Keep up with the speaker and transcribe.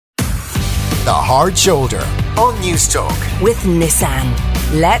The Hard Shoulder on News Talk. With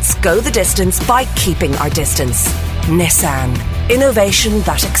Nissan. Let's go the distance by keeping our distance. Nissan. Innovation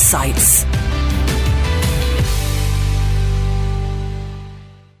that excites.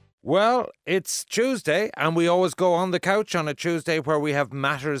 Well, it's Tuesday, and we always go on the couch on a Tuesday where we have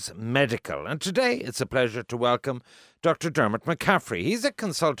Matters Medical. And today it's a pleasure to welcome Dr. Dermot McCaffrey. He's a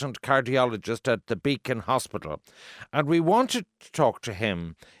consultant cardiologist at the Beacon Hospital. And we wanted to talk to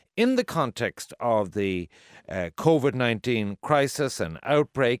him in the context of the Covid-19 crisis and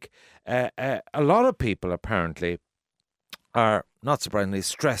outbreak. A lot of people apparently are, not surprisingly,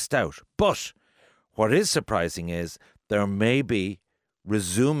 stressed out. But what is surprising is there may be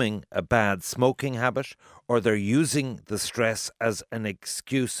resuming a bad smoking habit, or they're using the stress as an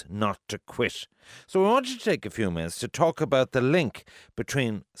excuse not to quit. So we wanted to take a few minutes to talk about the link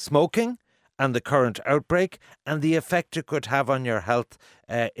between smoking and the current outbreak and the effect it could have on your health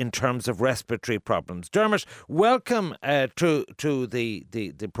in terms of respiratory problems. Dermot, welcome to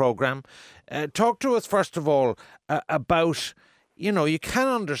the programme. Talk to us first of all about, you can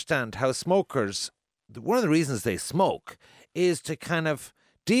understand how smokers, one of the reasons they smoke is to kind of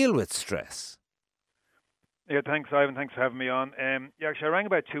deal with stress. Yeah, thanks, Ivan. Thanks for having me on. Actually, I rang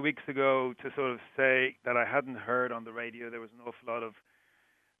about 2 weeks ago to sort of say that I hadn't heard on the radio. There was an awful lot of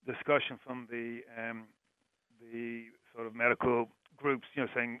discussion from the sort of medical groups,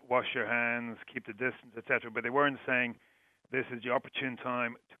 saying wash your hands, keep the distance, etc. But they weren't saying this is the opportune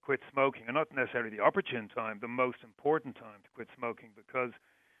time to quit smoking, and not necessarily the opportune time, the most important time to quit smoking, because,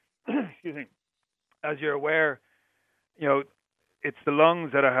 excuse me, as you're aware, it's the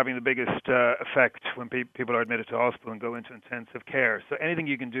lungs that are having the biggest effect when people are admitted to hospital and go into intensive care. So anything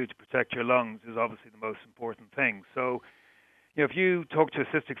you can do to protect your lungs is obviously the most important thing. So, if you talk to a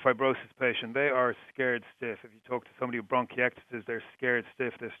cystic fibrosis patient, they are scared stiff. If you talk to somebody with bronchiectasis, they're scared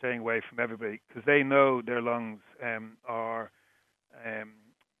stiff. They're staying away from everybody because they know their lungs are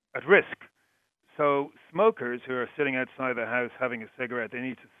at risk. So smokers who are sitting outside the house having a cigarette, they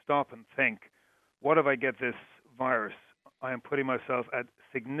need to stop and think, what if I get this virus? I am putting myself at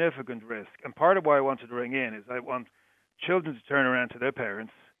significant risk. And part of why I wanted to ring in is I want children to turn around to their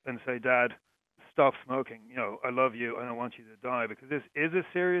parents and say, Dad, stop smoking. I love you. I don't want you to die, because this is a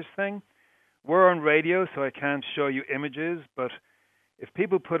serious thing. We're on radio, so I can't show you images, but if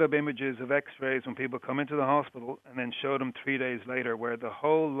people put up images of x-rays when people come into the hospital and then show them 3 days later where the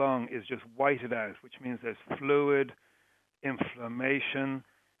whole lung is just whited out, which means there's fluid, inflammation,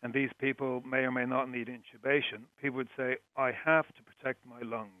 and these people may or may not need intubation, people would say, I have to protect my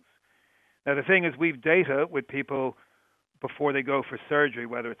lungs. Now, the thing is, we've data with people before they go for surgery,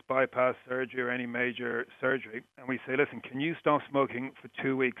 whether it's bypass surgery or any major surgery, and we say, listen, can you stop smoking for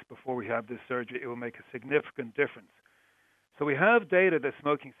 2 weeks before we have this surgery? It will make a significant difference. So we have data that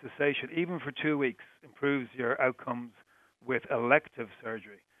smoking cessation, even for 2 weeks, improves your outcomes with elective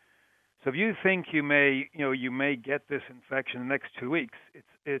surgery. So if you think you may get this infection in the next 2 weeks,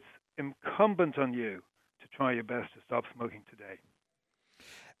 it's incumbent on you to try your best to stop smoking today.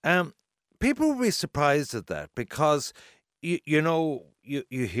 People will be surprised at that because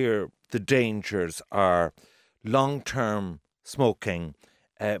you hear the dangers are long-term smoking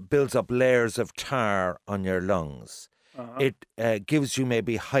builds up layers of tar on your lungs. Uh-huh. It gives you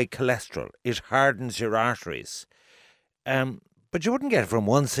maybe high cholesterol. It hardens your arteries. But you wouldn't get it from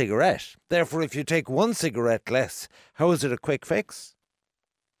one cigarette. Therefore, if you take one cigarette less, how is it a quick fix?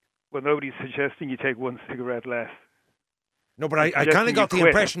 Well, nobody's suggesting you take one cigarette less. No, but I kind of got the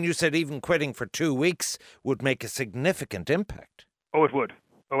impression you said even quitting for 2 weeks would make a significant impact. Oh, it would.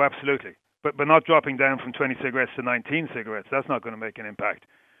 Oh, absolutely. But not dropping down from 20 cigarettes to 19 cigarettes. That's not going to make an impact.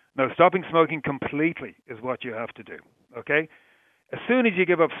 No, stopping smoking completely is what you have to do, okay? As soon as you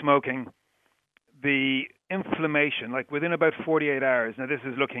give up smoking, the inflammation, like within about 48 hours, now this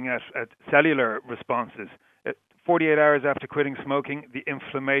is looking at cellular responses, 48 hours after quitting smoking, the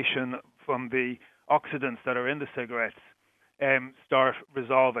inflammation from the oxidants that are in the cigarettes start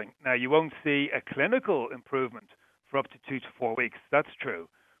resolving. Now, you won't see a clinical improvement for up to 2 to 4 weeks. That's true.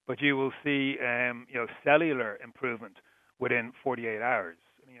 But you will see, cellular improvement within 48 hours.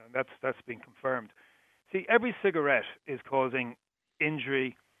 That's been confirmed. See, every cigarette is causing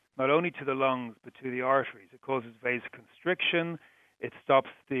injury not only to the lungs but to the arteries. It causes vasoconstriction. It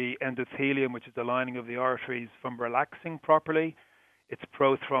stops the endothelium, which is the lining of the arteries, from relaxing properly. It's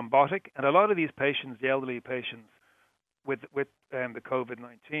prothrombotic. And a lot of these patients, the elderly patients with the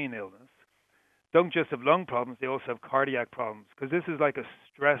COVID-19 illness, don't just have lung problems, they also have cardiac problems, because this is like a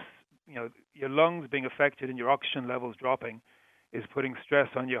stress, your lungs being affected and your oxygen levels dropping is putting stress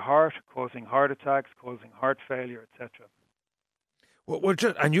on your heart, causing heart attacks, causing heart failure, etc.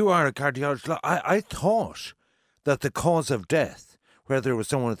 And you are a cardiologist. I thought that the cause of death, whether it was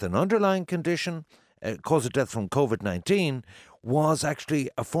someone with an underlying condition, cause of death from COVID-19, was actually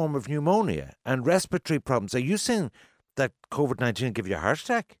a form of pneumonia and respiratory problems. Are you saying that COVID-19 give you a heart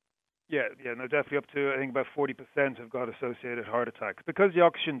attack? Yeah, no, definitely up to, I think, about 40% have got associated heart attacks. Because the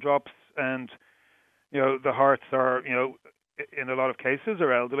oxygen drops and, the hearts are, in a lot of cases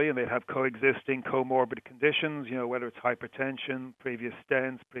are elderly and they have coexisting comorbid conditions, whether it's hypertension, previous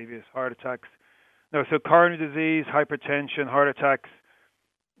stents, previous heart attacks. No, so coronary disease, hypertension, heart attacks,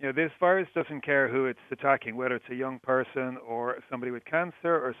 this virus doesn't care who it's attacking, whether it's a young person or somebody with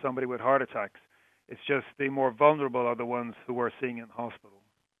cancer or somebody with heart attacks. It's just the more vulnerable are the ones who we're seeing in hospital.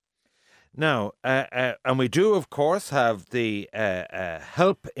 Now, and we do, of course, have the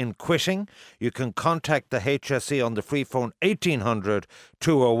help in quitting. You can contact the HSE on the free phone 1800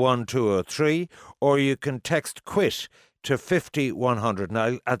 201 203, or you can text QUIT to 50100.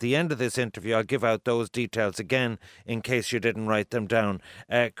 Now, at the end of this interview, I'll give out those details again in case you didn't write them down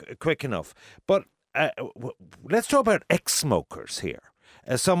quick enough. But let's talk about ex-smokers here.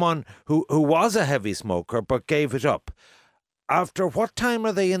 As someone who was a heavy smoker but gave it up. After what time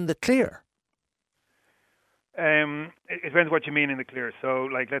are they in the clear? It depends what you mean in the clear. So,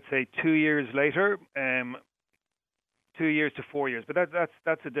 let's say 2 years later, 2 years to 4 years. But that's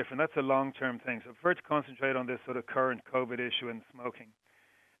that's a long-term thing. So, I prefer to concentrate on this sort of current COVID issue and smoking.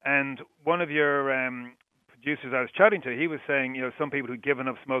 And one of your producers I was chatting to, he was saying, some people who've given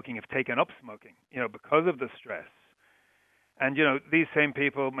up smoking have taken up smoking, because of the stress. And, these same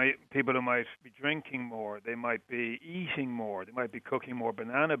people who might be drinking more, they might be eating more, they might be cooking more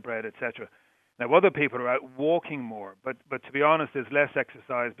banana bread, etc. Now, other people are out walking more, but to be honest, there's less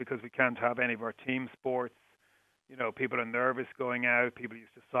exercise because we can't have any of our team sports. People are nervous going out. People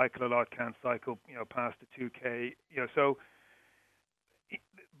used to cycle a lot, can't cycle, past the 2K.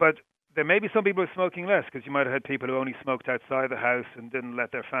 But there may be some people who are smoking less because you might have had people who only smoked outside the house and didn't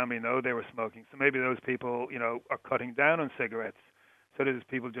let their family know they were smoking. So maybe those people, are cutting down on cigarettes. So there's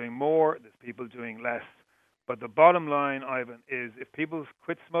people doing more, there's people doing less. But the bottom line, Ivan, is if people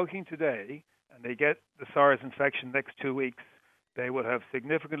quit smoking today and they get the SARS infection next 2 weeks, they will have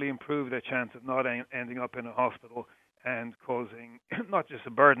significantly improved their chance of not ending up in a hospital and causing not just a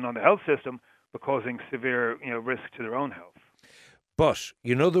burden on the health system, but causing severe, risk to their own health. But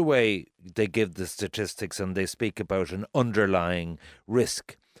the way they give the statistics and they speak about an underlying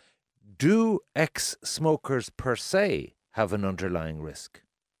risk. Do ex-smokers per se have an underlying risk?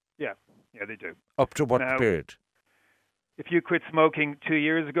 Yeah, they do. Up to what period? If you quit smoking 2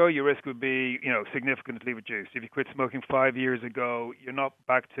 years ago, your risk would be, significantly reduced. If you quit smoking 5 years ago, you're not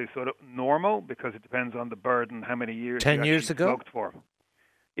back to sort of normal because it depends on the burden, how many years 10 years ago? Smoked for.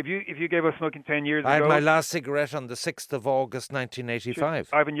 If you gave up smoking 10 years ago... I had my last cigarette on the 6th of August, 1985.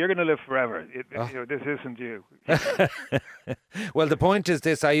 Ivan, you're going to live forever. This isn't you. Well, the point is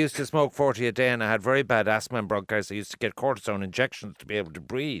this. I used to smoke 40 a day and I had very bad asthma and bronchitis. I used to get cortisone injections to be able to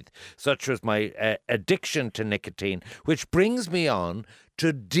breathe. Such was my addiction to nicotine, which brings me on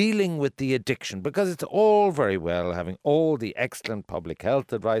to dealing with the addiction, because it's all very well having all the excellent public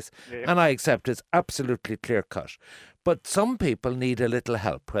health advice, and I accept it's absolutely clear-cut. But some people need a little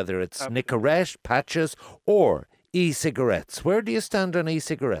help, whether it's Nicorette, patches, or e-cigarettes. Where do you stand on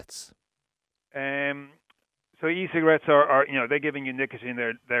e-cigarettes? So e-cigarettes are they're giving you nicotine.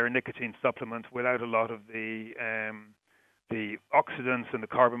 They're a nicotine supplement without a lot of the oxidants and the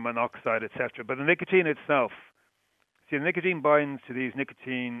carbon monoxide, etc. But the nicotine itself, the nicotine binds to these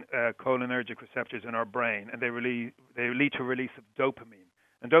nicotine cholinergic receptors in our brain, and they lead to release of dopamine.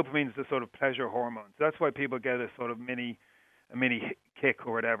 And dopamine is the sort of pleasure hormone. So that's why people get a sort of mini kick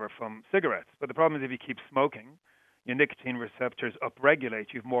or whatever from cigarettes. But the problem is if you keep smoking, your nicotine receptors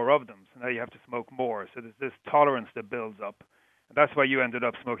upregulate. You have more of them. So now you have to smoke more. So there's this tolerance that builds up. And that's why you ended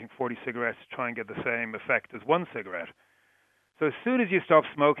up smoking 40 cigarettes to try and get the same effect as one cigarette. So as soon as you stop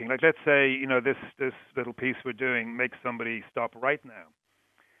smoking, like let's say, this little piece we're doing makes somebody stop right now.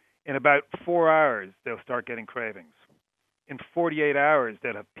 In about 4 hours, they'll start getting cravings. In 48 hours,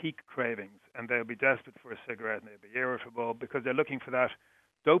 they'll have peak cravings, and they'll be desperate for a cigarette, and they'll be irritable because they're looking for that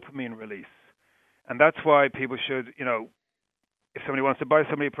dopamine release. And that's why people should, if somebody wants to buy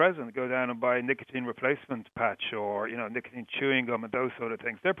somebody a present, go down and buy a nicotine replacement patch or, nicotine chewing gum and those sort of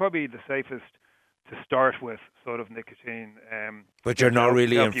things. They're probably the safest to start with, sort of nicotine. But you're not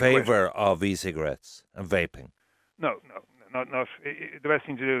really in favour of e-cigarettes and vaping? No, not. The best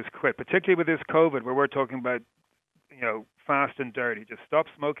thing to do is quit, particularly with this COVID, where we're talking about, fast and dirty. Just stop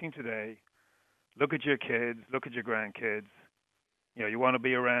smoking today. Look at your kids. Look at your grandkids. you want to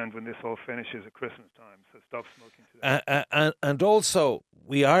be around when this all finishes at Christmas time. So stop smoking today. And also,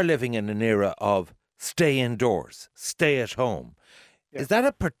 we are living in an era of stay indoors, stay at home. Yeah. Is that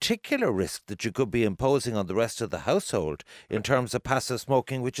a particular risk that you could be imposing on the rest of the household in terms of passive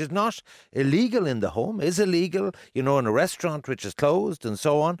smoking, which is not illegal in the home, is illegal, in a restaurant which is closed and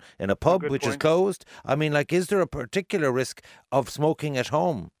so on, in a pub which is closed? I mean, is there a particular risk of smoking at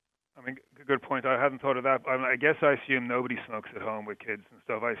home? I mean, good point. I hadn't thought of that. I guess I assume nobody smokes at home with kids and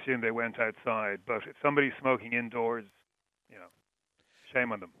stuff. I assume they went outside. But if somebody's smoking indoors,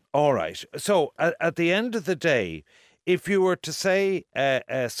 shame on them. All right. So at the end of the day, if you were to say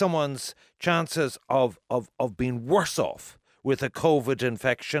someone's chances of being worse off with a COVID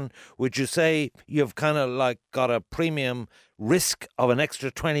infection, would you say you've kind of got a premium risk of an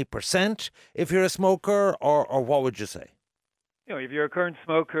extra 20% if you're a smoker, or what would you say? If you're a current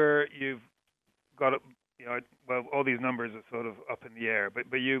smoker, you've got all these numbers are sort of up in the air,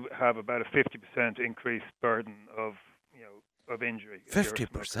 but you have about a 50% increased burden of injury.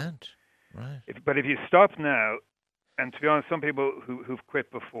 50%, right? But if you stop now, and to be honest, some people who've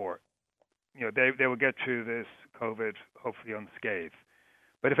quit before, they will get through this COVID hopefully unscathed.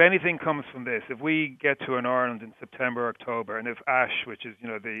 But if anything comes from this, if we get to an Ireland in September, October, and if ASH, which is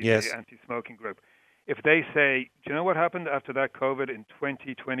the anti-smoking group, if they say, do you know what happened after that COVID in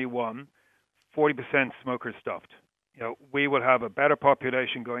 2021? 40% smokers stopped. We will have a better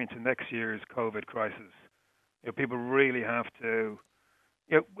population going into next year's COVID crisis. People really have to.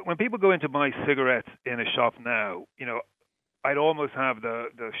 When people go in to buy cigarettes in a shop now, I'd almost have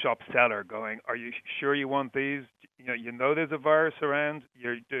the shop seller going, "Are you sure you want these? There's a virus around.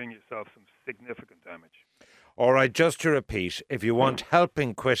 You're doing yourself some significant damage." All right, just to repeat, if you want help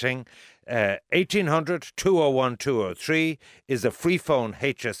in quitting, 1800 201 203 is a free phone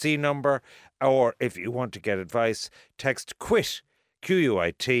HSE number, or if you want to get advice, text QUIT,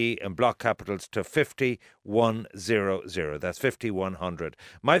 QUIT, in block capitals to 50100. That's 5100.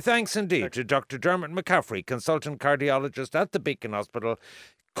 My thanks indeed to Dr. Dermot McCaffrey, consultant cardiologist at the Beacon Hospital,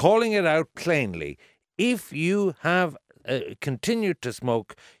 calling it out plainly. If you have continued to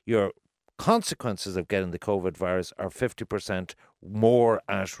smoke, your consequences of getting the COVID virus are 50% more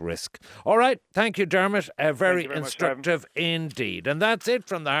at risk. All right. Thank you, Dermot. Very instructive indeed. And that's it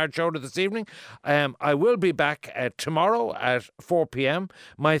from the Hard Shoulder this evening. I will be back tomorrow at 4 p.m.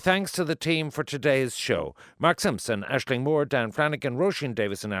 My thanks to the team for today's show. Mark Simpson, Aisling Moore, Dan Flanagan, Roisin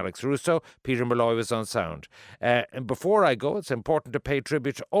Davis and Alex Russo. Peter Malloy was on sound. And before I go, it's important to pay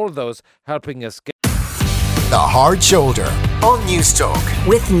tribute to all those helping us get The Hard Shoulder on News Talk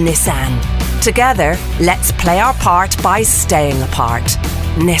with Nissan. Together, let's play our part by staying apart.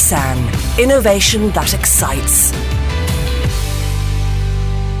 Nissan. Innovation that excites.